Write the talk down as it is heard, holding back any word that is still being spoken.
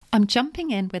I'm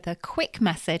jumping in with a quick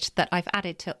message that I've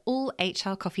added to all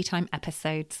HR Coffee Time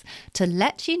episodes to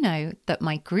let you know that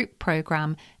my group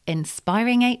program,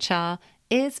 Inspiring HR,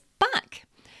 is back.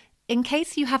 In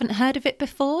case you haven't heard of it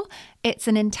before, it's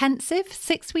an intensive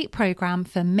 6-week program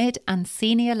for mid and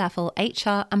senior level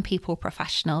HR and people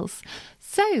professionals.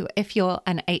 So if you're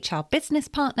an HR business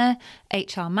partner,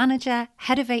 HR manager,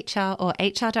 head of HR or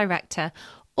HR director,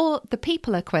 or the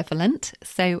people equivalent,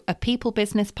 so a people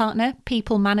business partner,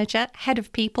 people manager, head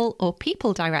of people or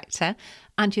people director,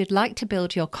 and you'd like to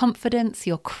build your confidence,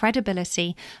 your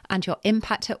credibility and your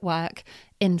impact at work,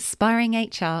 Inspiring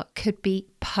HR could be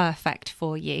perfect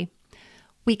for you.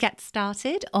 We get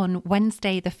started on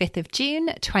Wednesday, the 5th of June,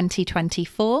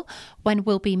 2024, when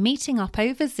we'll be meeting up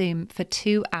over Zoom for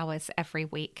 2 hours every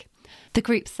week. The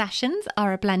group sessions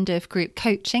are a blend of group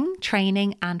coaching,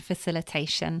 training and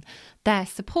facilitation. They're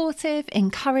supportive,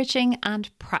 encouraging and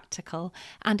practical,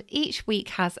 and each week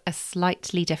has a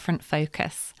slightly different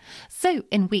focus. So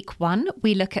in week 1,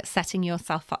 we look at setting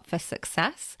yourself up for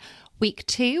success. Week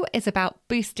 2 is about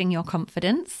boosting your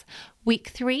confidence. Week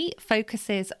 3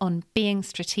 focuses on being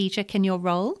strategic in your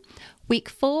role. Week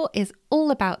 4 is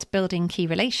all about building key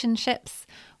relationships.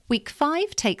 Week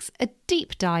 5 takes a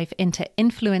deep dive into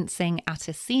influencing at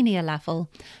a senior level,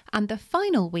 and the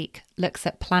final week looks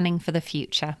at planning for the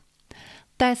future.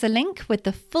 There's a link with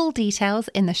the full details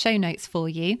in the show notes for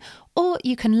you, or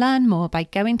you can learn more by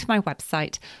going to my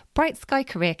website, Bright Sky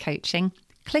Career Coaching,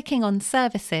 clicking on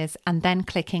Services, and then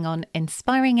clicking on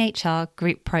Inspiring HR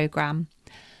Group Programme.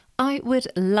 I would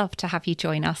love to have you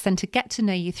join us and to get to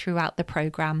know you throughout the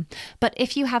programme. But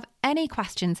if you have any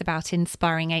questions about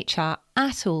Inspiring HR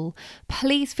at all,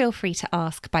 please feel free to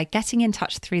ask by getting in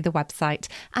touch through the website,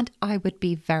 and I would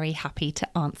be very happy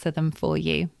to answer them for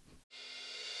you.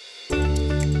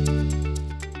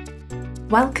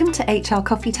 Welcome to HR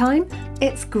Coffee Time.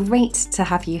 It's great to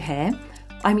have you here.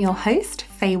 I'm your host,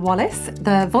 Faye Wallace,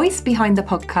 the voice behind the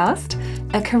podcast,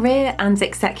 a career and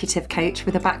executive coach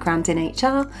with a background in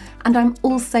HR, and I'm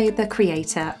also the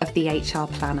creator of the HR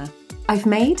Planner. I've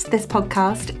made this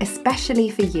podcast especially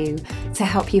for you to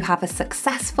help you have a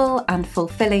successful and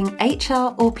fulfilling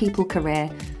HR or people career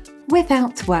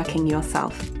without working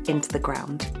yourself into the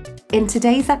ground. In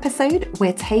today's episode,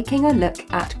 we're taking a look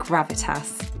at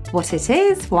gravitas. What it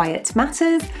is, why it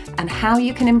matters, and how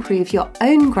you can improve your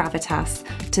own gravitas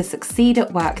to succeed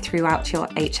at work throughout your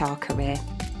HR career.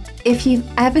 If you've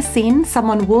ever seen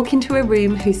someone walk into a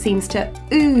room who seems to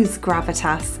ooze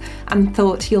gravitas and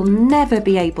thought you'll never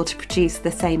be able to produce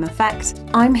the same effect,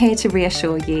 I'm here to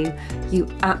reassure you, you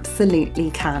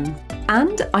absolutely can.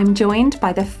 And I'm joined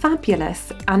by the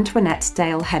fabulous Antoinette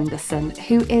Dale Henderson,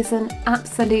 who is an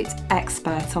absolute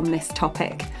expert on this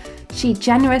topic. She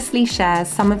generously shares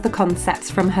some of the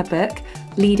concepts from her book,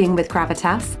 Leading with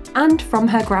Gravitas, and from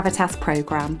her Gravitas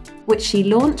programme, which she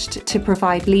launched to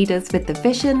provide leaders with the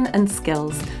vision and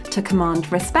skills to command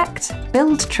respect,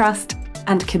 build trust,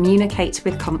 and communicate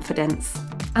with confidence.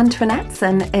 Antoinette's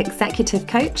an executive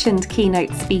coach and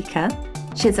keynote speaker.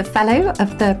 She's a fellow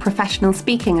of the Professional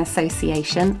Speaking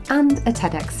Association and a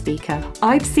TEDx speaker.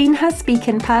 I've seen her speak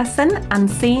in person and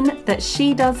seen that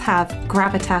she does have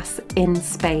gravitas in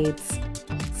spades.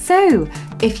 So,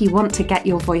 if you want to get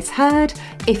your voice heard,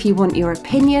 if you want your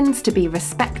opinions to be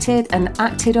respected and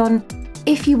acted on,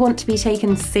 if you want to be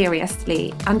taken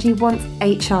seriously and you want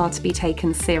HR to be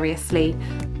taken seriously,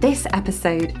 this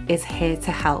episode is here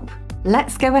to help.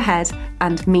 Let's go ahead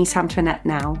and meet Antoinette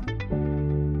now.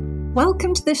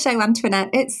 Welcome to the show,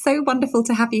 Antoinette. It's so wonderful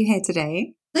to have you here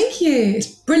today. Thank you. It's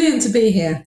brilliant to be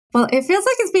here. Well, it feels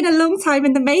like it's been a long time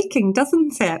in the making,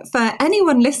 doesn't it? For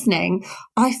anyone listening,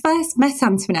 I first met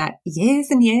Antoinette years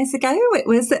and years ago. It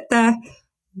was at the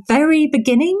very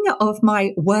beginning of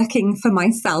my working for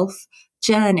myself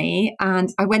journey,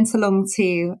 and I went along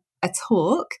to a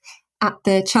talk at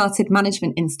the Chartered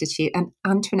Management Institute, and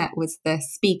Antoinette was the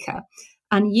speaker.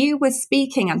 And you were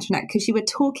speaking, Antoinette, because you were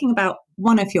talking about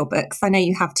one of your books. I know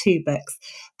you have 2 books.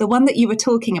 The one that you were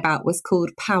talking about was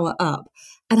called Power Up.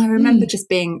 And I remember just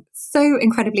being so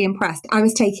incredibly impressed. I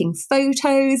was taking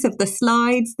photos of the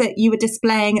slides that you were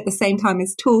displaying at the same time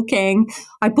as talking.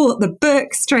 I bought the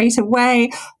book straight away.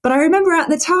 But I remember at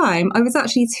the time, I was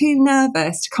actually too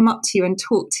nervous to come up to you and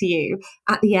talk to you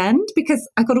at the end because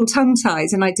I got all tongue-tied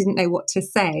and I didn't know what to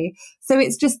say. So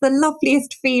it's just the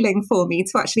loveliest feeling for me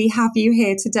to actually have you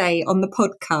here today on the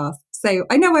podcast. So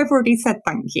I know I've already said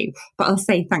thank you, but I'll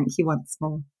say thank you once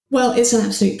more. Well, it's an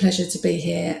absolute pleasure to be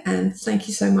here, and thank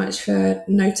you so much for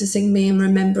noticing me and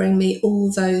remembering me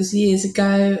all those years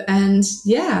ago. And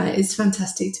yeah, it's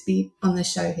fantastic to be on the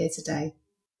show here today.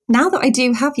 Now that I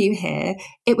do have you here,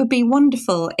 it would be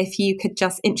wonderful if you could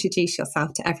just introduce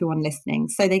yourself to everyone listening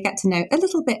so they get to know a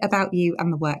little bit about you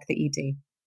and the work that you do.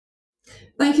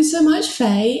 Thank you so much,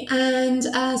 Faye. And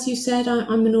as you said,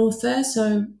 I'm an author.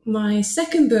 So my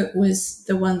second book was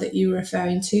the one that you were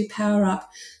referring to, Power Up,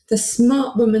 The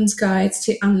Smart Woman's Guide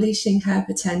to Unleashing Her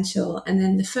Potential. And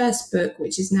then the first book,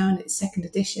 which is now in its second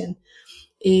edition,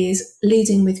 is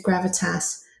Leading with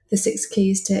Gravitas, The 6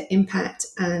 Keys to Impact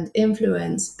and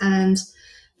Influence. And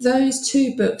those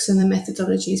two books and the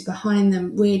methodologies behind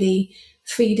them really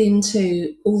feed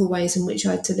into all the ways in which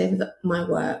I deliver my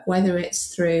work, whether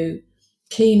it's through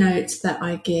keynotes that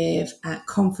I give at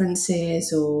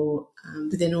conferences or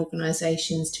within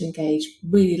organisations to engage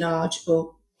really large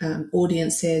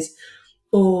audiences,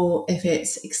 or if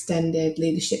it's extended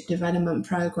leadership development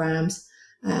programs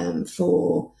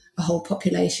for a whole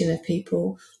population of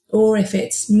people, or if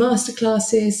it's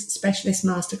masterclasses, specialist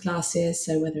masterclasses,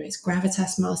 so whether it's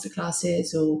gravitas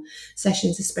masterclasses or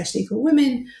sessions especially for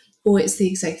women, or it's the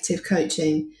executive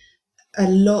coaching. A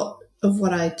lot of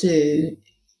what I do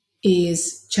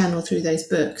is channeled through those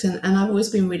books. And I've always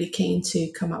been really keen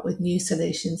to come up with new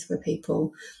solutions for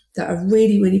people that are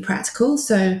really, really practical.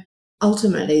 So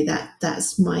ultimately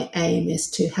that's my aim, is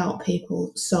to help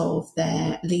people solve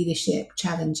their leadership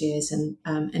challenges and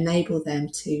enable them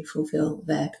to fulfill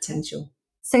their potential.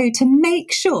 So to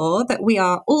make sure that we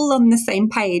are all on the same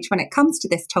page when it comes to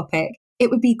this topic, it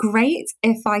would be great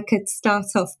if I could start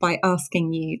off by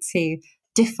asking you to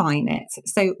define it.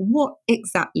 So what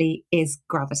exactly is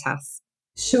gravitas?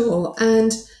 Sure.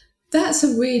 And that's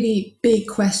a really big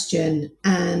question.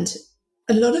 And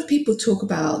a lot of people talk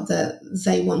about that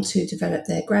they want to develop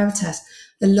their gravitas.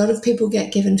 A lot of people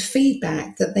get given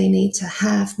feedback that they need to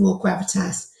have more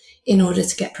gravitas in order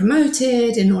to get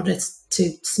promoted, in order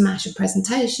to smash a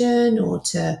presentation or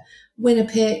to win a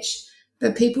pitch.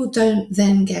 But people don't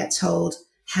then get told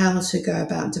how to go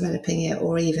about developing it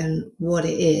or even what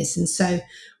it is. And so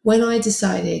when I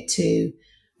decided to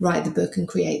write the book and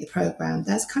create the program,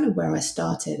 that's kind of where I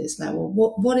started. It's like,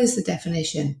 well, what is the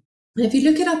definition? And if you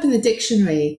look it up in the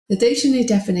dictionary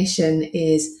definition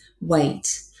is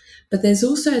weight. But there's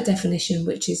also a definition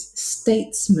which is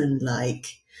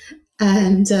statesman-like.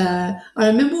 And I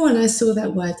remember when I saw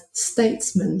that word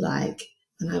statesman-like,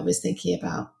 and I was thinking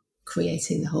about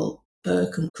creating the whole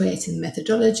book and creating the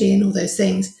methodology and all those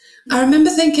things, I remember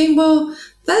thinking, well,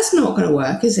 that's not going to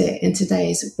work, is it, in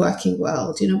today's working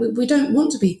world? You know, we don't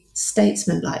want to be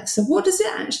statesman-like. So what does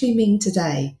it actually mean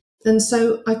today? And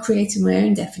so I created my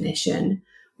own definition,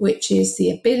 which is the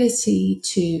ability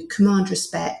to command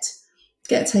respect,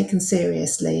 get taken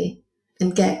seriously,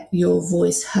 and get your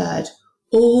voice heard,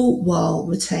 all while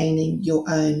retaining your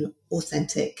own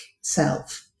authentic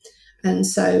self. And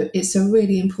so it's a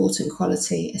really important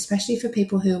quality, especially for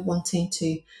people who are wanting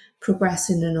to progress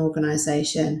in an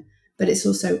organization. But it's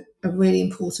also a really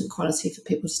important quality for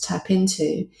people to tap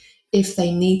into if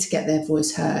they need to get their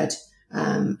voice heard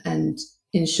and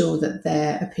ensure that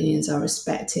their opinions are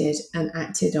respected and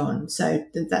acted on. So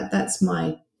that's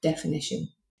my definition.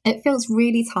 It feels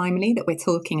really timely that we're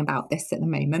talking about this at the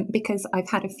moment, because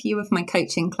I've had a few of my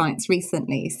coaching clients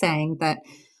recently saying that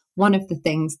one of the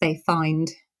things they find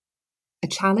a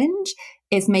challenge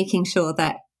is making sure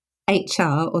that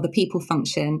HR or the people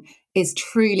function is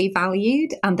truly valued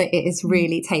and that it is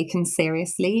really taken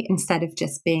seriously instead of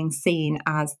just being seen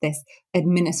as this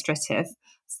administrative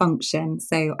function.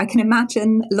 So I can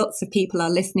imagine lots of people are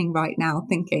listening right now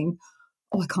thinking,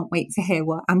 oh, I can't wait to hear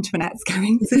what Antoinette's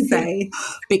going to say,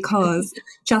 because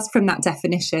just from that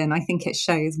definition, I think it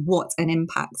shows what an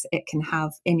impact it can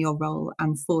have in your role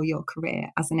and for your career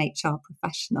as an HR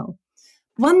professional.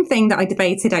 One thing that I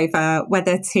debated over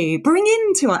whether to bring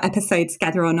into our episode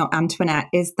together or not, Antoinette,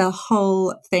 is the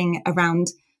whole thing around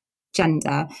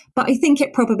gender. But I think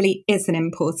it probably is an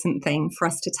important thing for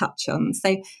us to touch on.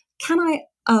 So can I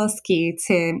ask you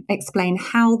to explain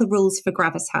how the rules for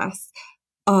gravitas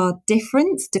are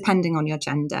different depending on your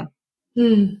gender?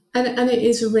 And it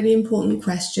is a really important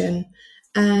question.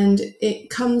 And it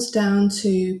comes down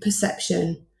to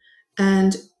perception.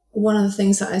 And one of the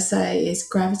things that I say is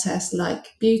gravitas,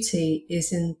 like beauty,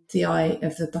 is in the eye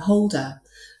of the beholder.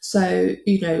 So,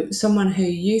 you know, someone who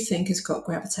you think has got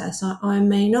gravitas, I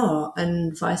may not,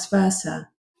 and vice versa.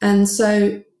 And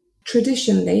so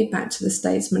traditionally, back to the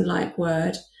statesman-like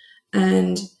word,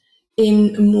 and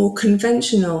in more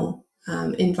conventional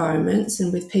environments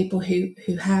and with people who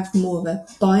have more of a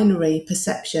binary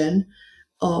perception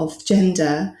of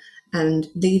gender and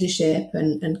leadership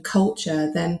and culture,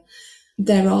 then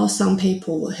there are some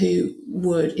people who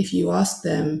would, if you ask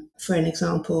them for an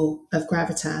example of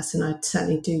gravitas, and I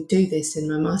certainly do this in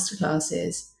my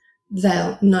masterclasses,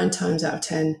 they'll 9 times out of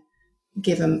 10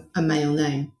 give them a male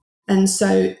name. And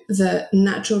so the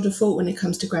natural default when it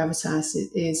comes to gravitas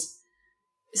is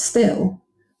still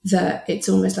that it's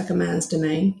almost like a man's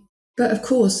domain. But of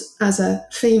course, as a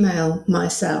female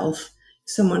myself,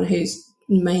 someone who's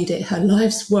made it her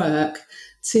life's work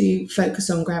to focus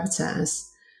on gravitas,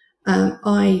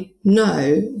 I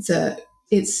know that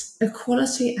it's a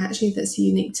quality actually that's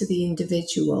unique to the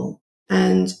individual.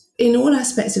 And in all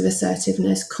aspects of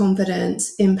assertiveness,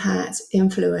 confidence, impact,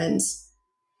 influence,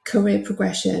 career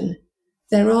progression,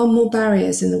 there are more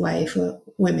barriers in the way for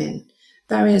women.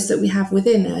 Barriers that we have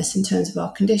within us in terms of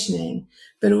our conditioning,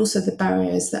 but also the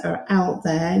barriers that are out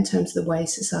there in terms of the way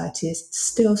society is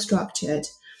still structured.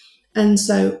 And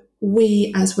so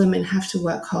we as women have to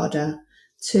work harder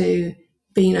to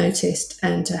be noticed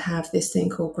and to have this thing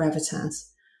called gravitas.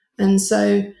 And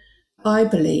so I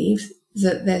believe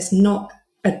that there's not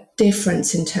a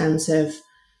difference in terms of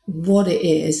what it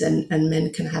is, and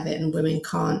men can have it and women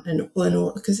can't, and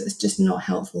all, because it's just not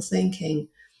helpful thinking.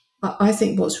 I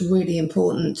think what's really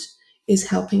important is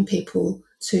helping people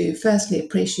to firstly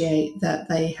appreciate that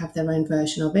they have their own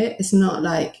version of it. It's not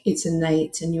like it's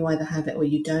innate and you either have it or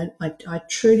you don't. I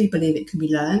truly believe it can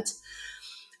be learnt.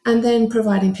 And then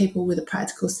providing people with the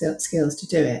practical skills to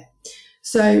do it.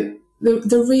 So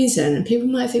the reason, and people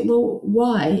might think, well,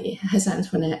 why has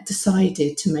Antoinette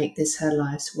decided to make this her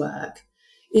life's work?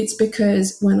 It's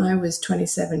because when I was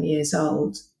 27 years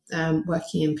old,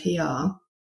 working in PR,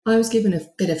 I was given a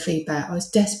bit of feedback. I was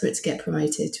desperate to get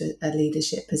promoted to a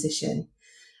leadership position.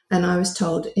 And I was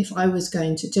told if I was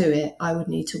going to do it, I would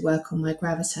need to work on my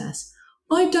gravitas.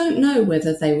 I don't know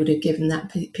whether they would have given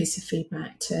that piece of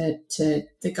feedback to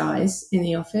the guys in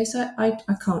the office. I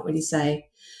can't really say.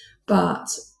 But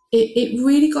it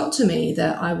really got to me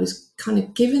that I was kind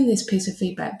of given this piece of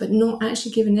feedback, but not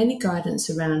actually given any guidance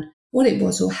around what it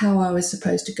was or how I was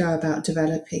supposed to go about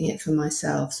developing it for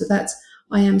myself. So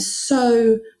I am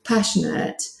so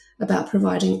passionate about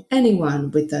providing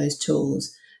anyone with those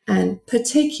tools. And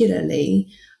particularly,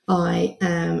 I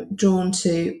am drawn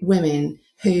to women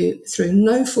who, through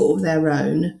no fault of their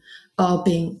own, are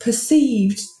being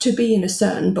perceived to be in a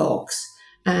certain box,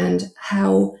 and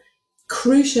how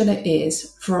crucial it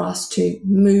is for us to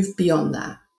move beyond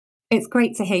that. It's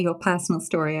great to hear your personal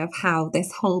story of how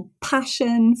this whole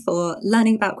passion for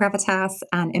learning about gravitas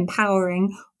and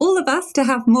empowering all of us to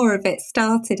have more of it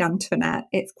started, Antoinette.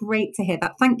 It's great to hear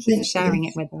that. Thank you for sharing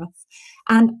it with us.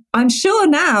 And I'm sure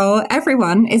now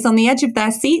everyone is on the edge of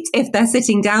their seat, if they're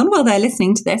sitting down while they're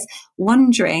listening to this,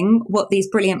 wondering what these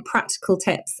brilliant practical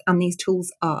tips and these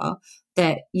tools are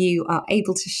that you are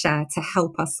able to share to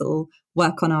help us all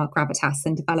work on our gravitas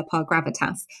and develop our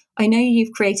gravitas. I know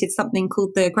you've created something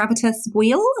called the Gravitas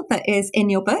Wheel that is in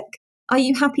your book. Are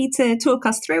you happy to talk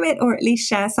us through it, or at least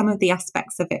share some of the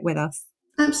aspects of it with us?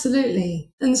 Absolutely.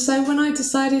 And so when I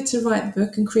decided to write the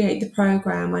book and create the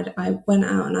program, I went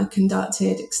out and I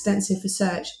conducted extensive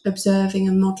research, observing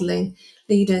and modelling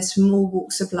leaders from all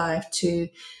walks of life to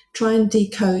try and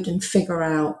decode and figure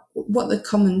out what the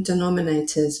common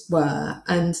denominators were.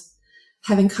 And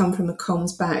having come from a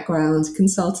comms background,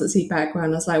 consultancy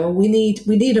background, I was like, well, we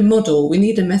need a model, we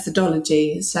need a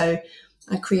methodology. So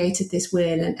I created this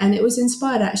wheel, and it was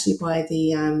inspired actually by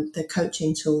the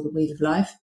coaching tool, the Wheel of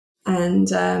Life. And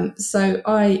so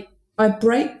I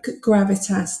break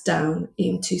gravitas down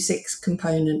into 6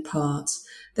 component parts.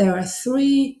 There are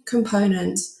 3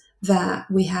 components that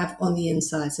we have on the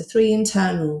inside, so 3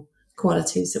 internal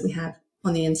qualities that we have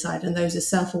on the inside, and those are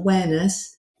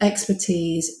self-awareness,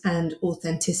 expertise, and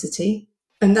authenticity.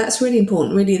 And that's really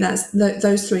important. Really,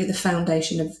 those 3 are the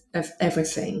foundation of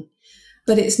everything.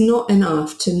 But it's not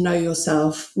enough to know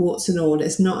yourself, warts and all.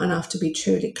 It's not enough to be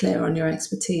truly clear on your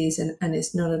expertise, and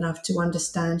it's not enough to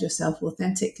understand yourself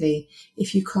authentically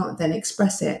if you can't then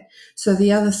express it. So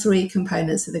the other 3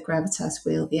 components of the gravitas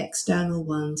wheel, the external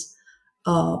ones,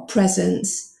 are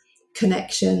presence,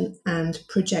 connection, and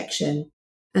projection.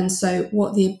 And so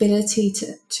what the ability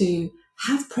to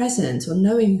have presence, or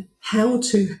knowing how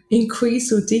to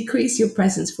increase or decrease your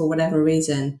presence for whatever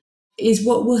reason, is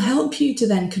what will help you to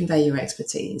then convey your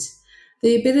expertise.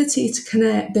 The ability to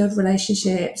connect, build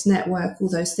relationships, network, all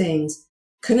those things.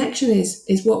 Connection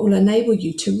is what will enable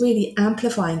you to really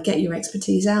amplify and get your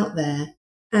expertise out there.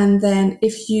 And then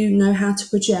if you know how to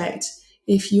project,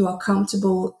 if you are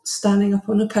comfortable standing up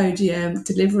on a podium,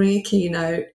 delivering a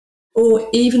keynote, or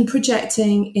even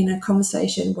projecting in a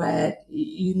conversation where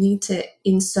you need to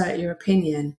insert your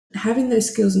opinion. Having those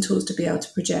skills and tools to be able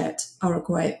to project are a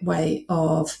great way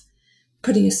of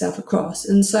putting yourself across.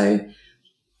 And so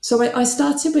I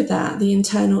started with that, the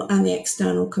internal and the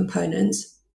external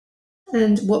components.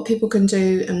 And what people can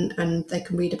do, and they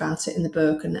can read about it in the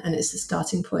book, and it's the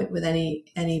starting point with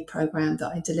any program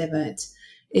that I delivered,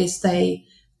 is they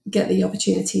get the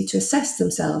opportunity to assess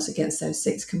themselves against those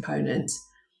 6 components.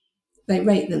 They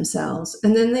rate themselves,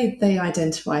 and then they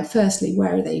identify, firstly,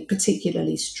 where are they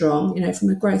particularly strong, from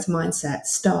a growth mindset,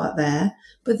 start there.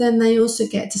 But then they also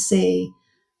get to see,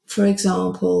 for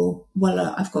example,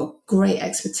 I've got great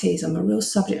expertise. I'm a real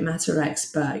subject matter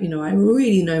expert. I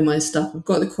really know my stuff. I've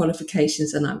got the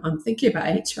qualifications, and I'm thinking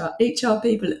about HR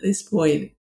people at this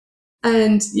point.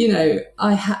 And,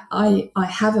 I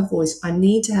have a voice. I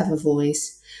need to have a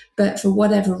voice. But for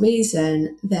whatever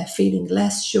reason, they're feeling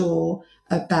less sure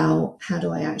about how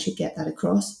do I actually get that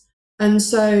across. And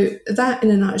so that,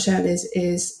 in a nutshell,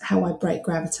 is how I break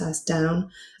gravitas down.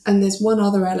 And there's one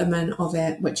other element of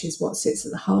it, which is what sits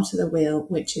at the heart of the wheel,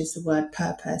 which is the word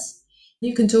purpose.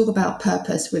 You can talk about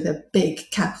purpose with a big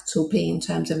capital P in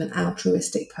terms of an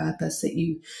altruistic purpose, that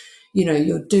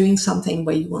you're doing something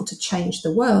where you want to change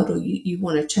the world, or you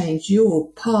want to change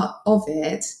your part of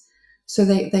it. So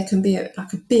they can be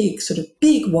like a big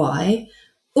why.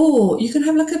 Or you can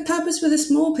have like a purpose with a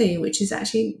small p, which is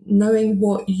actually knowing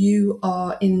what you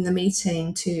are in the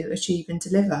meeting to achieve and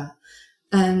deliver,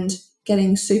 and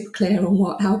getting super clear on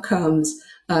what outcomes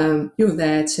you're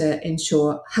there to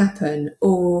ensure happen,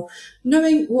 or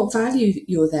knowing what value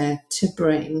you're there to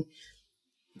bring.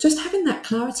 Just having that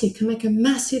clarity can make a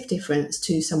massive difference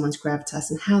to someone's gravitas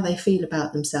and how they feel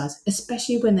about themselves,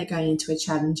 especially when they're going into a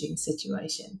challenging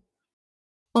situation.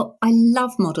 Well, I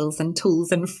love models and tools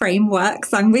and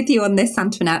frameworks. I'm with you on this,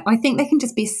 Antoinette. I think they can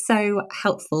just be so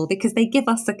helpful because they give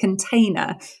us a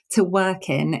container to work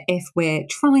in if we're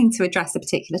trying to address a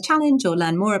particular challenge or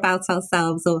learn more about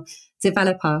ourselves or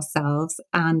develop ourselves.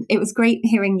 And it was great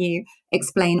hearing you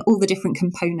explain all the different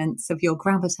components of your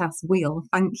gravitas wheel.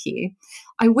 Thank you.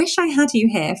 I wish I had you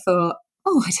here for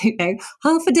I don't know,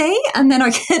 half a day. And then I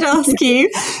could ask you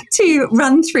to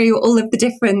run through all of the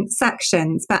different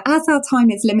sections. But as our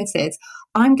time is limited,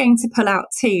 I'm going to pull out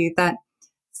 2 that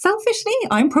selfishly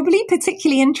I'm probably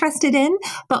particularly interested in,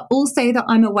 but also that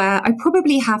I'm aware I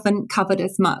probably haven't covered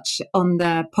as much on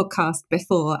the podcast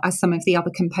before as some of the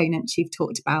other components you've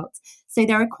talked about. So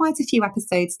there are quite a few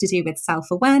episodes to do with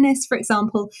self-awareness, for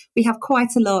example. We have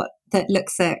quite a lot that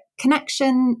looks at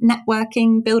connection,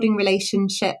 networking, building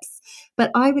relationships. But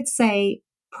I would say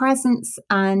presence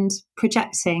and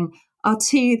projecting are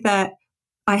 2 that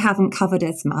I haven't covered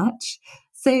as much.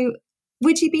 So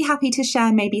would you be happy to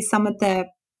share maybe some of the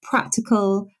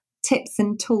practical tips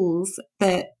and tools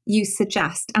that you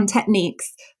suggest and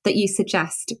techniques that you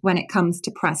suggest when it comes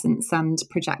to presence and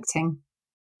projecting?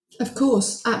 Of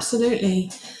course,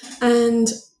 absolutely. And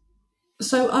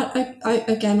so I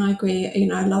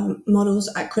agree. I love models,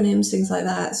 acronyms, things like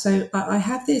that. So I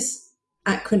have this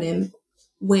acronym,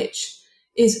 which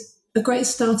is a great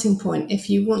starting point if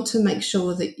you want to make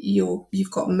sure that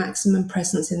you've got maximum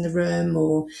presence in the room,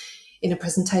 or in a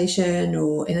presentation,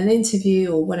 or in an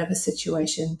interview, or whatever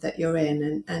situation that you're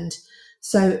in. And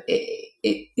so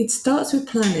it starts with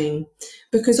planning,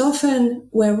 because often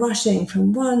we're rushing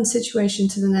from one situation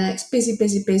to the next,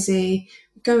 busy,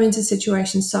 go into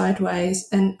situations sideways,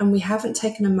 and we haven't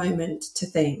taken a moment to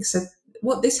think. So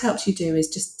what this helps you do is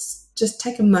just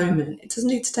take a moment. It doesn't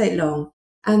need to take long.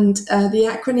 And the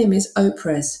acronym is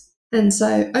OPRAS. And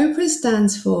so OPRAS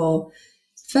stands for,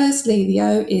 firstly, the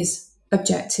O is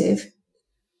objective.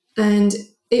 And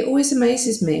it always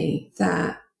amazes me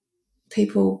that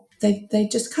people, they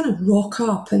just kind of rock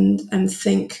up and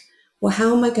think, well,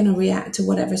 how am I going to react to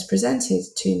whatever's presented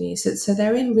to me? So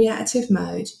they're in reactive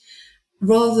mode,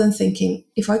 rather than thinking,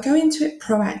 if I go into it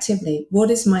proactively,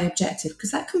 what is my objective? Because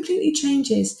that completely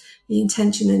changes the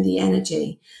intention and the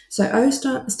energy. So O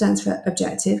stands for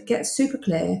objective. Get super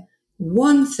clear.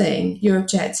 One thing, your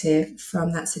objective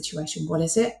from that situation. What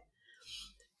is it?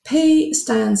 P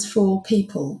stands for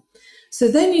people. So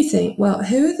then you think, well,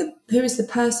 who is the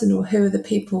person, or who are the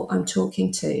people I'm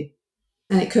talking to?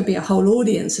 And it could be a whole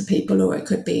audience of people, or it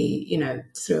could be,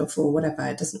 3 or 4, whatever.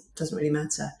 It doesn't really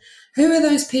matter. Who are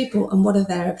those people, and what are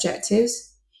their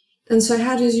objectives? And so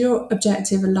how does your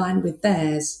objective align with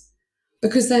theirs?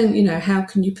 Because then, how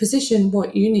can you position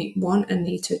what you want and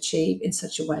need to achieve in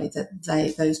such a way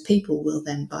that those people will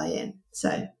then buy in?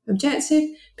 So objective,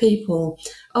 people.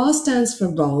 R stands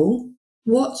for role.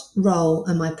 What role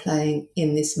am I playing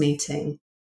in this meeting?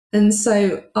 And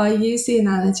so I use the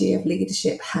analogy of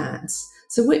leadership hats.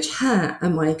 So which hat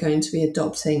am I going to be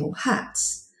adopting, or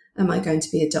hats am I going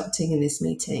to be adopting in this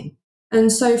meeting?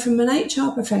 And so from an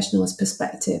HR professional's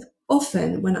perspective,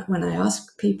 often when I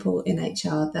ask people in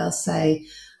HR, they'll say,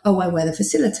 oh, I wear the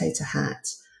facilitator hat,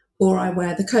 or I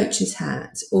wear the coach's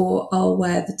hat, or I'll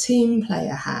wear the team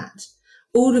player hat,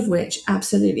 all of which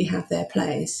absolutely have their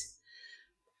place.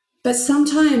 But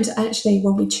sometimes actually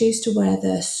when we choose to wear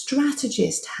the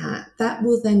strategist hat, that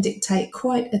will then dictate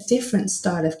quite a different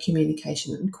style of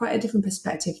communication and quite a different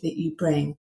perspective that you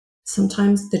bring.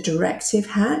 Sometimes the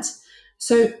directive hat.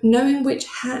 So knowing which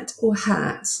hat or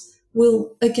hats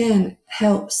will again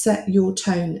help set your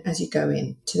tone as you go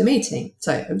into the meeting.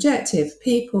 So objective,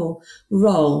 people,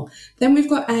 role. Then we've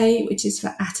got A, which is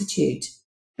for attitude.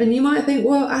 And you might think,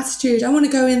 well, attitude, I want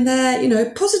to go in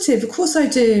there, positive, of course I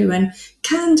do, and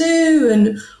can do,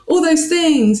 and all those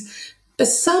things. But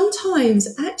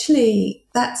sometimes actually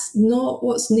that's not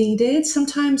what's needed.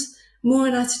 Sometimes more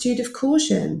an attitude of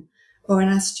caution, or an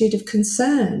attitude of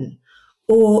concern,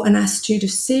 or an attitude of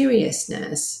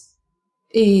seriousness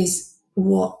is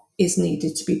what is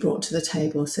needed to be brought to the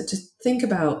table. So to think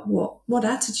about what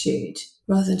attitude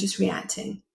rather than just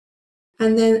reacting.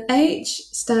 And then H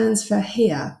stands for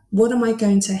hear. What am I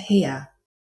going to hear?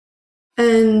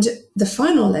 And the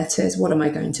final letter is what am I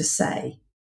going to say?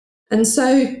 And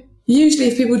so usually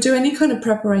if people do any kind of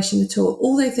preparation at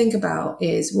all they think about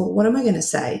is, well, what am I going to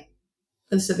say?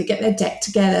 And so they get their deck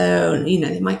together and,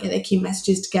 they might get their key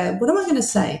messages together. What am I going to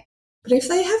say? But if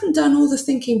they haven't done all the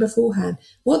thinking beforehand,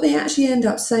 what they actually end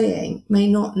up saying may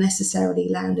not necessarily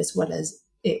land as well as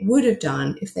it would have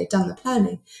done if they'd done the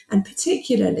planning. And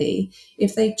particularly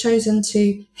if they'd chosen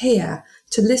to hear,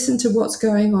 to listen to what's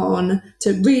going on,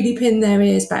 to really pin their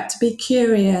ears back, to be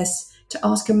curious, to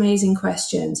ask amazing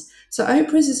questions. So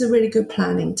Oprah's is a really good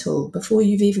planning tool before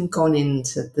you've even gone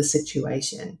into the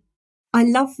situation. I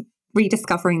love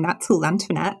rediscovering that tool,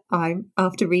 Antoinette.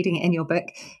 After reading it in your book,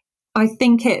 I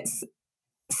think it's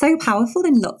so powerful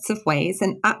in lots of ways.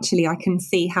 And actually, I can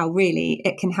see how really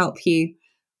it can help you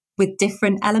with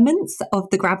different elements of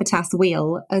the gravitas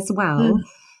wheel as well,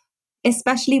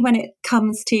 especially when it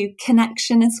comes to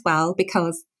connection as well.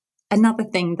 Because another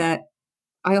thing that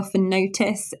I often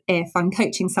notice if I'm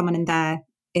coaching someone and there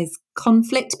is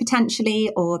conflict potentially,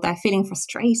 or they're feeling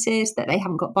frustrated that they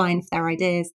haven't got buy-in for their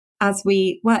ideas, as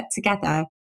we work together,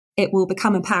 it will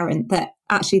become apparent that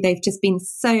actually they've just been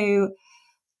so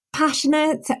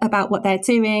passionate about what they're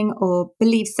doing or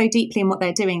believe so deeply in what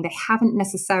they're doing, they haven't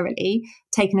necessarily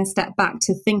taken a step back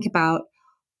to think about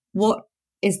what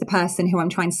is the person who I'm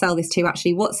trying to sell this to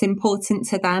actually, what's important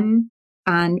to them,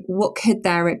 and what could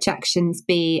their objections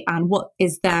be, and what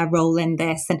is their role in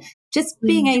this, and just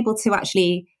being able to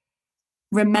actually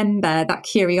remember that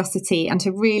curiosity and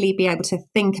to really be able to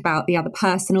think about the other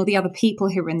person or the other people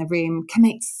who are in the room can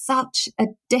make such a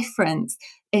difference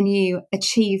in you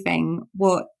achieving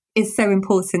what is so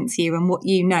important to you and what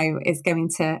you know is going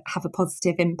to have a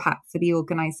positive impact for the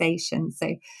organization. So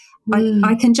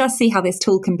I can just see how this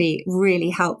tool can be really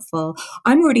helpful.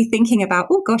 I'm already thinking about,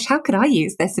 oh gosh, how could I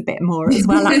use this a bit more as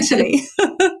well, actually?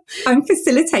 I'm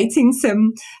facilitating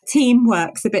some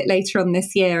teamworks a bit later on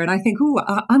this year. And I think,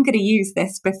 I'm going to use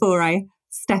this before I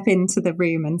step into the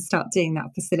room and start doing that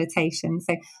facilitation.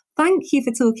 So thank you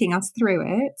for talking us through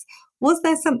it. Was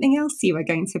there something else you were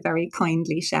going to very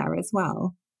kindly share as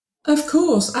well? Of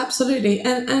course, absolutely.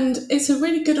 And it's a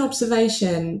really good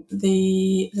observation,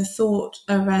 the thought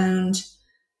around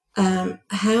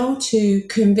how to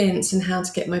convince and how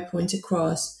to get my point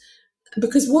across.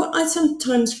 Because what I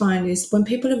sometimes find is when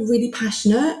people are really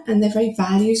passionate and they're very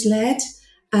values-led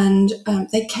and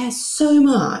they care so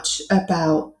much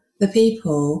about the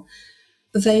people,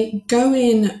 they go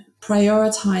in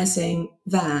prioritizing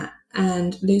that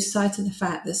and lose sight of the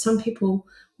fact that some people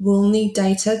will need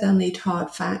data, they'll need hard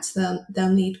facts,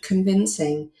 they'll need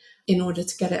convincing in order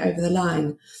to get it over the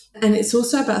line. And it's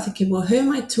also about thinking, well, who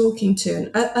am I talking to?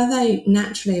 And are they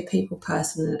naturally a people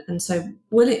person? And so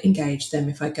will it engage them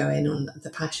if I go in on the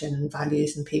passion and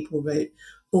values and people route?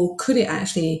 Or could it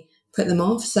actually put them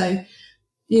off? So,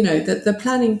 the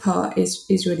planning part is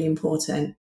really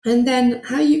important. And then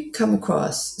how you come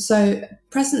across. So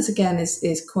presence, again,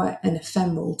 is quite an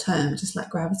ephemeral term, just like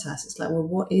gravitas. It's like, well,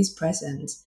 what is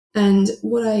presence? And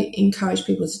what I encourage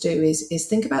people to do is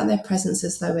think about their presence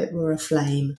as though it were a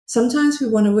flame. Sometimes we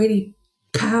want to really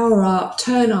power up,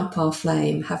 turn up our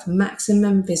flame, have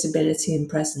maximum visibility and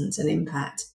presence and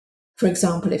impact. For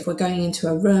example, if we're going into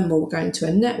a room or we're going to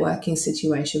a networking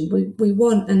situation, we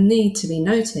want and need to be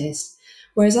noticed.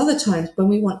 Whereas other times when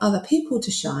we want other people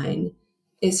to shine,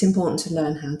 it's important to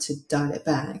learn how to dial it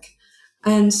back.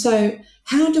 And so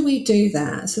how do we do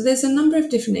that? So there's a number of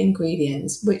different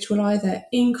ingredients which will either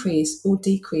increase or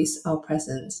decrease our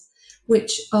presence,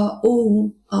 which are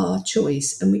all our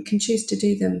choice, and we can choose to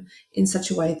do them in such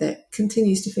a way that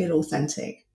continues to feel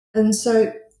authentic. And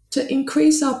so to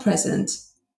increase our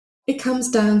presence, it comes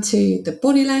down to the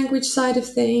body language side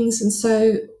of things. And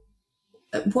so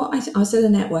I was at a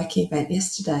networking event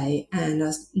yesterday, and I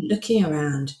was looking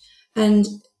around, and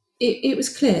it was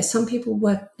clear some people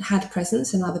had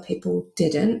presence and other people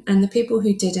didn't. And the people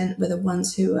who didn't were the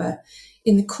ones who were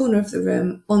in the corner of the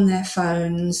room on their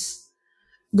phones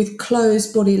with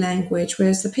closed body language,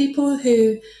 whereas the people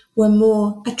who were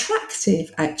more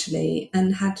attractive actually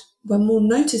and were more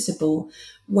noticeable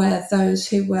were those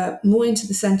who were more into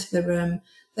the centre of the room.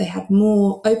 They had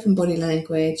more open body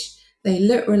language, they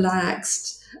looked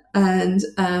relaxed, and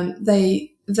they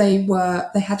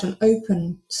had an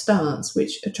open stance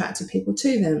which attracted people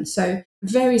to them. So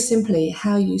very simply,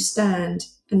 how you stand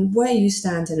and where you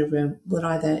stand in a room will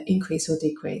either increase or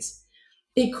decrease.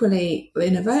 Equally,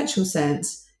 in a virtual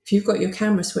sense, if you've got your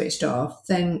camera switched off,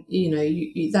 then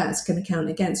you that's going to count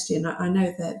against you. And I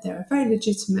know that there are very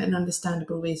legitimate and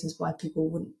understandable reasons why people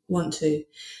wouldn't want to.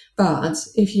 But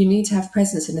if you need to have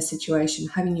presence in a situation,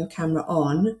 having your camera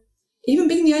on, even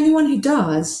being the only one who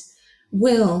does,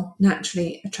 will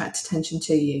naturally attract attention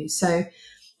to you. So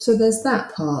there's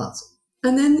that part.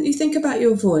 And then you think about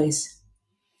your voice.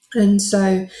 And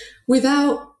so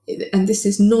and this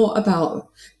is not about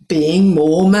being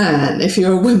more man. If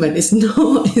you're a woman, it's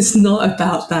not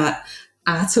about that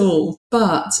at all.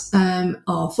 But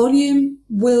our volume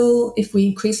will, if we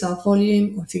increase our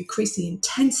volume, or if we increase the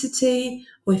intensity,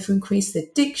 or if we increase the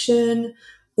diction,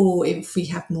 or if we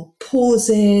have more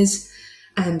pauses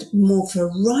and more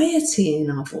variety in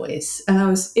our voice, and I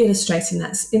was illustrating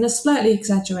that in a slightly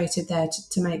exaggerated there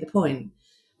to make the point,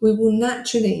 we will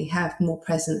naturally have more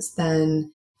presence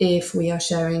than if we are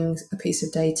sharing a piece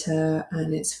of data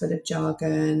and it's full of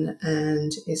jargon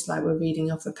and it's like we're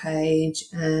reading off a page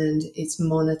and it's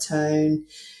monotone.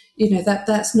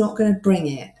 That's not going to bring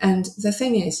it. And the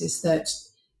thing is that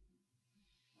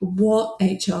what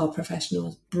HR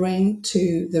professionals bring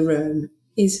to the room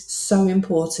is so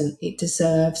important. It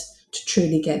deserves to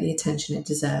truly get the attention it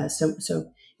deserves.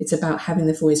 So it's about having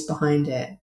the voice behind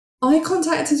it. Eye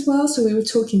contact as well. So we were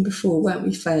talking before, weren't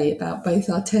we, Faye, about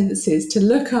both our tendencies to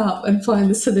look up and find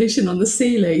the solution on the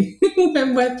ceiling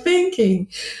when we're thinking.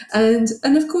 And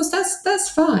of course, that's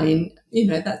fine.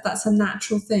 That's a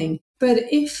natural thing. But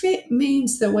if it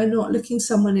means that we're not looking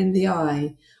someone in the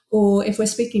eye, or if we're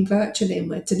speaking virtually and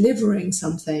we're delivering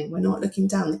something, we're not looking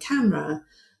down the camera,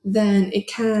 then it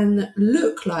can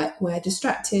look like we're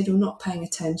distracted or not paying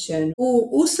attention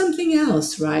or something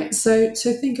else, right? So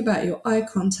think about your eye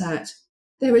contact.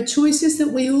 There are choices that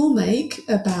we all make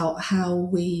about how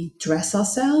we dress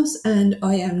ourselves, and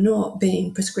I am not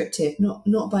being prescriptive,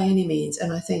 not by any means.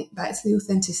 And I think back to the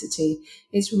authenticity,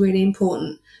 it's really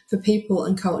important for people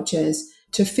and cultures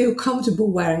to feel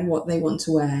comfortable wearing what they want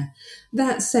to wear.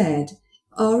 That said,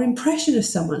 our impression of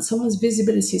someone's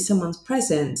visibility, someone's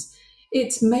presence,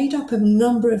 it's made up of a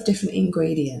number of different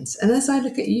ingredients. And as I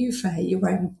look at you, Faye, you're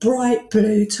wearing a bright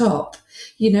blue top,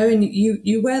 and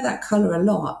you wear that colour a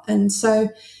lot. And so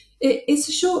it's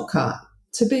a shortcut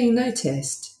to being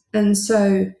noticed. And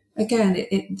so, again,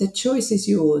 the choice is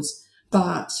yours.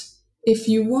 But if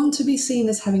you want to be seen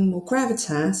as having more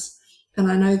gravitas, and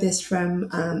I know this from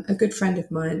a good friend of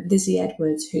mine, Lizzie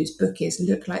Edwards, whose book is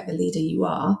Look Like the Leader You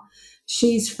Are.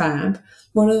 She's fab.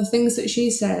 One of the things that she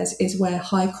says is wear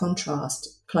high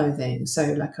contrast clothing.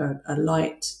 So like a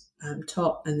light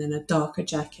top and then a darker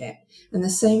jacket. And the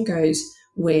same goes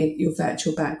with your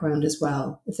virtual background as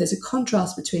well. If there's a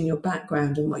contrast between your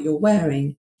background and what you're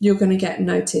wearing, you're going to get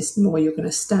noticed more. You're going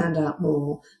to stand out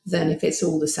more than if it's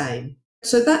all the same.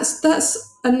 So that's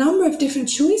a number of different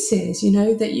choices,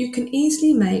 that you can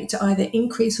easily make to either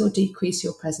increase or decrease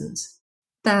your presence.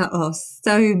 There are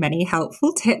so many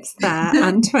helpful tips there,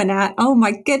 Antoinette. Oh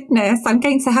my goodness, I'm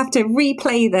going to have to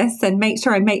replay this and make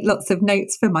sure I make lots of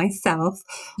notes for myself.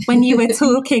 When you were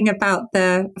talking about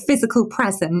the physical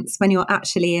presence, when you're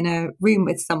actually in a room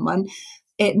with someone,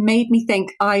 it made me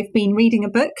think I've been reading a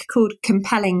book called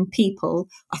Compelling People.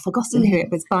 I've forgotten who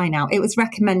it was by now. It was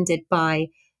recommended by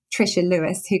Trisha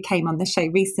Lewis, who came on the show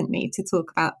recently to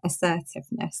talk about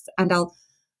assertiveness. And I'll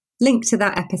link to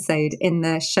that episode in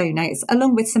the show notes,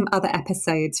 along with some other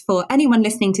episodes for anyone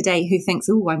listening today who thinks,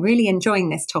 oh, I'm really enjoying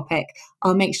this topic.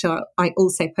 I'll make sure I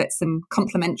also put some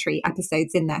complimentary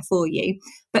episodes in there for you.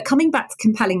 But coming back to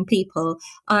compelling people,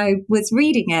 I was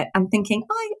reading it and thinking,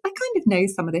 I kind of know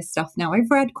some of this stuff now.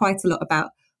 I've read quite a lot about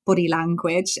body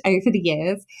language over the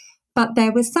years. But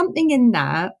there was something in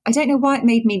there, I don't know why it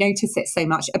made me notice it so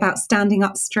much, about standing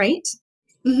up straight.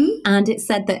 Mm-hmm. And it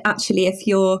said that actually if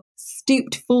you're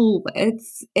stooped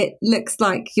forwards, it looks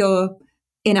like you're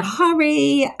in a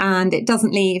hurry and it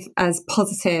doesn't leave as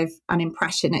positive an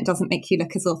impression. It doesn't make you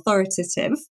look as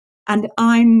authoritative. And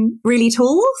I'm really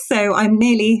tall, so I'm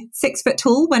nearly 6 foot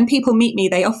tall. When people meet me,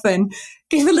 they often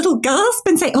give a little gasp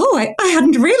and say, oh, I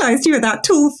hadn't realised you were that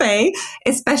tall, Faye,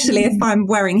 especially if I'm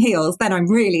wearing heels, then I'm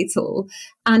really tall.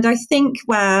 And I think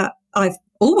where I've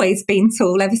always been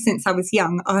tall ever since I was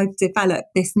young, I've developed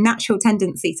this natural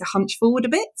tendency to hunch forward a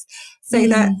bit. So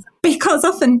that because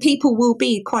often people will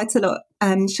be quite a lot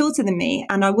shorter than me,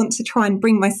 and I want to try and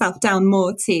bring myself down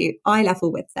more to eye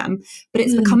level with them. But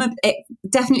it's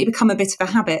definitely become a bit of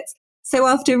a habit. So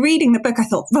after reading the book, I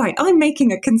thought, right, I'm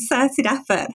making a concerted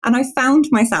effort. And I found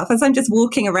myself as I'm just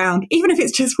walking around, even if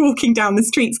it's just walking down the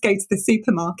street to go to the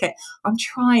supermarket, I'm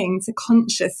trying to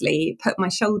consciously put my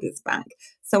shoulders back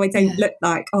so I don't look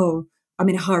like, oh, I'm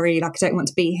in a hurry, like I don't want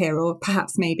to be here, or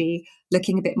perhaps maybe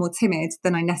looking a bit more timid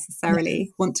than I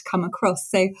necessarily want to come across.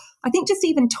 So I think just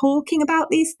even talking about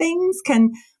these things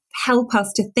can help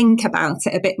us to think about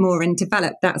it a bit more and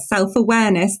develop that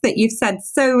self-awareness that you've said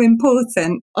so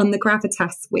important on the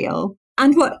gravitas wheel.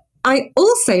 And what I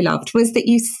also loved was that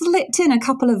you slipped in a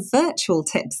couple of virtual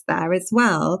tips there as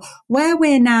well, where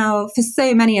we're now, for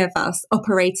so many of us,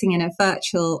 operating in a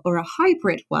virtual or a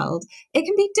hybrid world. It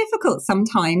can be difficult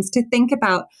sometimes to think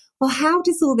about, well, how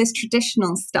does all this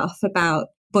traditional stuff about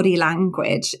body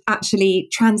language actually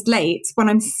translate when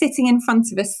I'm sitting in front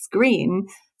of a screen?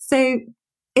 So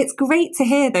it's great to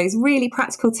hear those really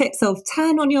practical tips of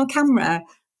turn on your camera,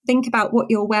 think about what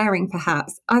you're wearing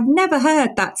perhaps. I've never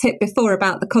heard that tip before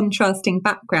about the contrasting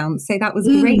background, so that was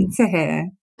great to hear.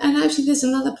 And actually there's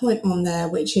another point on there,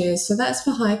 which is, so that's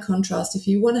for high contrast. If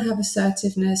you want to have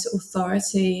assertiveness,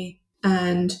 authority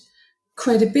and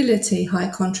credibility, high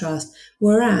contrast.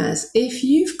 Whereas if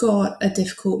you've got a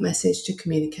difficult message to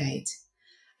communicate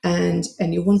and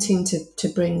you're wanting to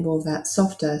bring more of that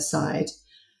softer side,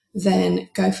 then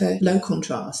go for low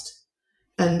contrast.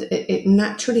 And it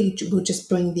naturally will just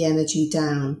bring the energy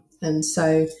down. And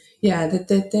so,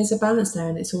 there's a balance there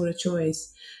and it's all a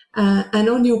choice. And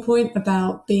on your point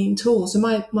about being tall, so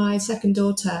my second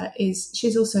daughter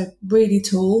she's also really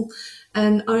tall.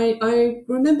 And I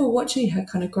remember watching her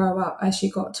kind of grow up as she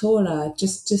got taller,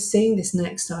 just seeing this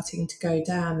neck starting to go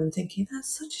down and thinking,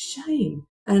 that's such a shame.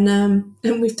 And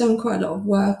we've done quite a lot of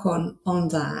work on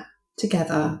that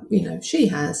together, she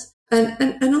has.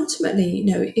 And ultimately,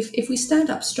 if we stand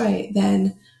up straight,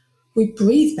 then we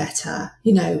breathe better.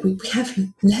 We have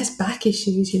less back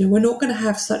issues. We're not going to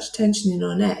have such tension in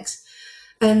our necks.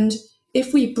 And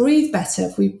if we breathe better,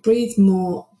 if we breathe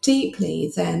more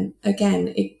deeply, then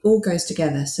again, it all goes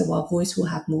together. So our voice will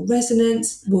have more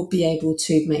resonance. We'll be able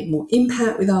to make more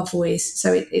impact with our voice.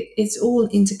 So it's all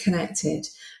interconnected.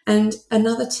 And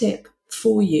another tip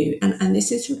for you, and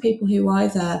this is for people who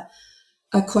either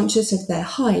are conscious of their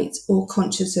height or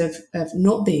conscious of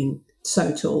not being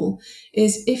so tall,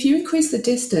 is if you increase the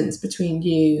distance between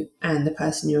you and the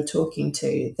person you're talking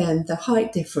to, then the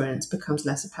height difference becomes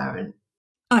less apparent.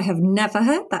 I have never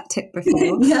heard that tip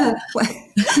before. Yeah.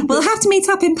 We'll have to meet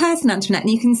up in person, Antoinette, and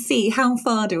you can see how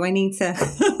far do I need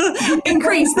to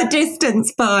increase the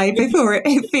distance by before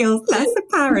it feels less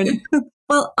apparent.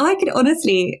 Well, I could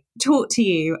honestly talk to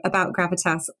you about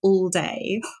gravitas all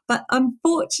day, but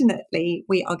unfortunately,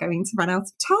 we are going to run out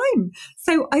of time.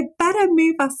 So I better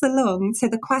move us along to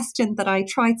the question that I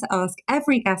try to ask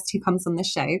every guest who comes on the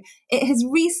show. It has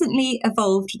recently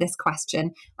evolved, this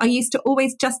question. I used to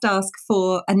always just ask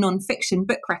for a non-fiction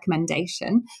book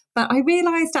recommendation, but I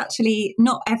realised actually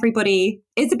not everybody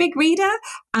is a big reader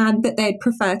and that they'd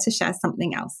prefer to share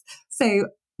something else. So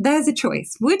there's a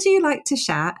choice. Would you like to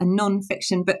share a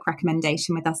non-fiction book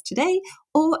recommendation with us today,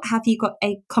 or have you got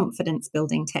a confidence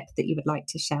building tip that you would like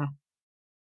to share?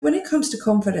 When it comes to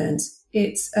confidence,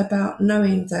 it's about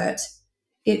knowing that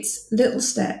it's little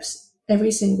steps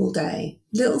every single day,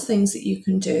 little things that you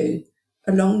can do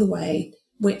along the way,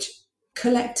 which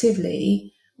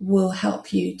collectively will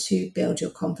help you to build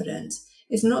your confidence.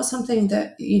 It's not something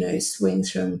that, swings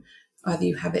from either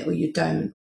you have it or you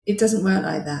don't. It doesn't work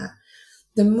like that.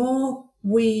 The more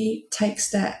we take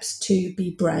steps to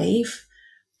be brave,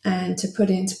 and to put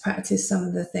into practice some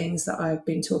of the things that I've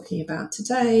been talking about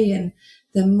today. And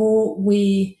the more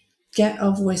we get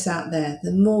our voice out there,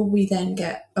 the more we then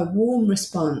get a warm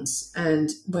response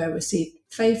and we're received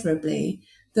favourably,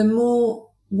 the more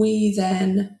we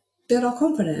then build our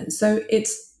confidence. So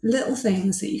it's little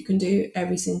things that you can do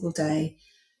every single day,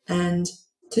 and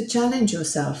to challenge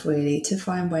yourself, really, to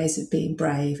find ways of being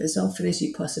brave as often as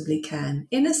you possibly can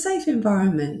in a safe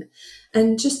environment,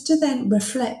 and just to then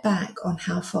reflect back on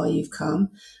how far you've come.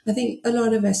 I think a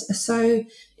lot of us are so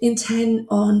intent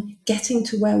on getting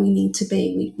to where we need to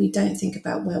be. We don't think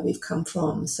about where we've come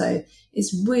from. So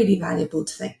it's really valuable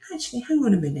to think, actually, hang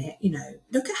on a minute,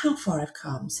 look at how far I've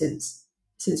come since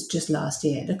just last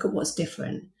year. Look at what's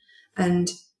different, and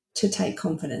to take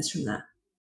confidence from that.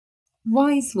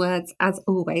 Wise words as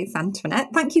always, Antoinette.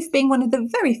 Thank you for being one of the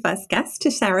very first guests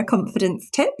to share a confidence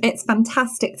tip. It's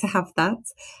fantastic to have that.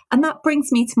 And that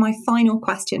brings me to my final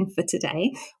question for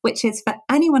today, which is for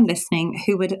anyone listening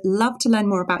who would love to learn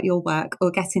more about your work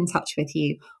or get in touch with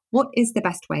you. What is the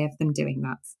best way of them doing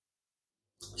that?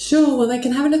 Sure. Well, they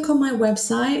can have a look on my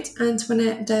website,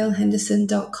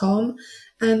 AntoinetteDaleHenderson.com.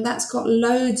 And that's got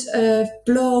loads of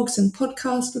blogs and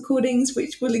podcast recordings,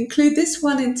 which will include this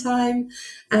one in time,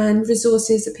 and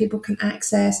resources that people can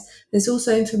access. There's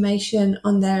also information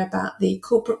on there about the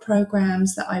corporate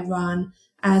programs that I run,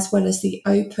 as well as the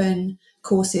open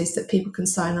courses that people can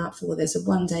sign up for. There's a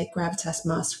 1-day Gravitas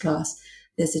Masterclass.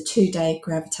 There's a 2-day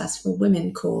Gravitas for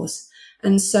Women course.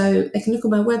 And so they can look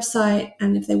on my website,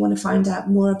 and if they want to find out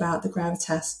more about the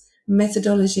Gravitas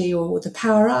methodology or the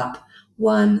Power Up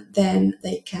one, then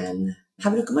they can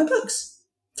have a look at my books.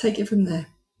 Take it from there.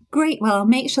 Great. Well, I'll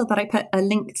make sure that I put a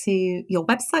link to your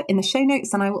website in the show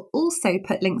notes, and I will also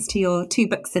put links to your 2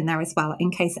 books in there as well,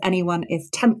 in case anyone is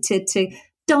tempted to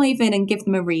dive in and give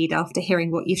them a read after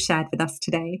hearing what you've shared with us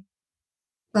today.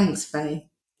 Thanks, Faye.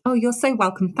 Oh, you're so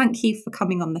welcome. Thank you for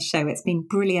coming on the show. It's been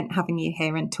brilliant having you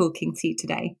here and talking to you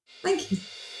today. Thank you.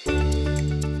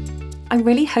 I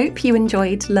really hope you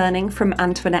enjoyed learning from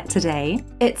Antoinette today.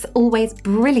 It's always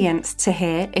brilliant to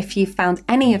hear if you found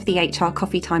any of the HR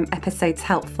Coffee Time episodes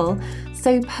helpful,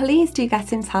 so please do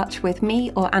get in touch with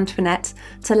me or Antoinette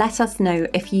to let us know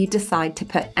if you decide to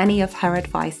put any of her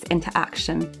advice into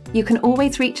action. You can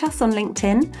always reach us on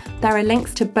LinkedIn. There are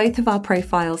links to both of our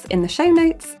profiles in the show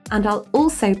notes, and I'll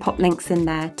also pop links in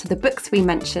there to the books we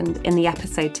mentioned in the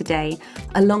episode today,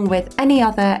 along with any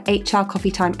other HR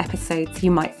Coffee Time episodes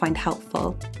you might find helpful.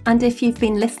 And if you've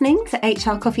been listening to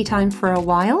HR Coffee Time for a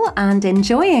while and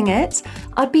enjoying it,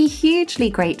 I'd be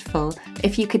hugely grateful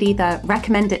if you could either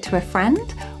recommend it to a friend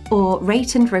or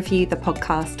rate and review the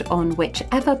podcast on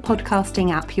whichever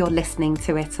podcasting app you're listening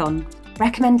to it on.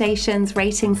 Recommendations,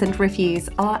 ratings and reviews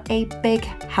are a big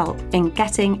help in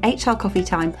getting HR Coffee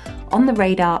Time on the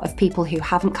radar of people who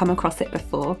haven't come across it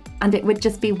before. And it would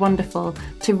just be wonderful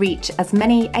to reach as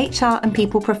many HR and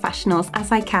people professionals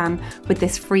as I can with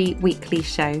this free weekly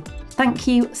show. Thank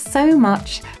you so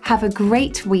much. Have a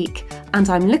great week. And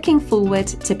I'm looking forward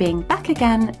to being back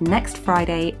again next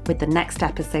Friday with the next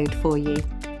episode for you.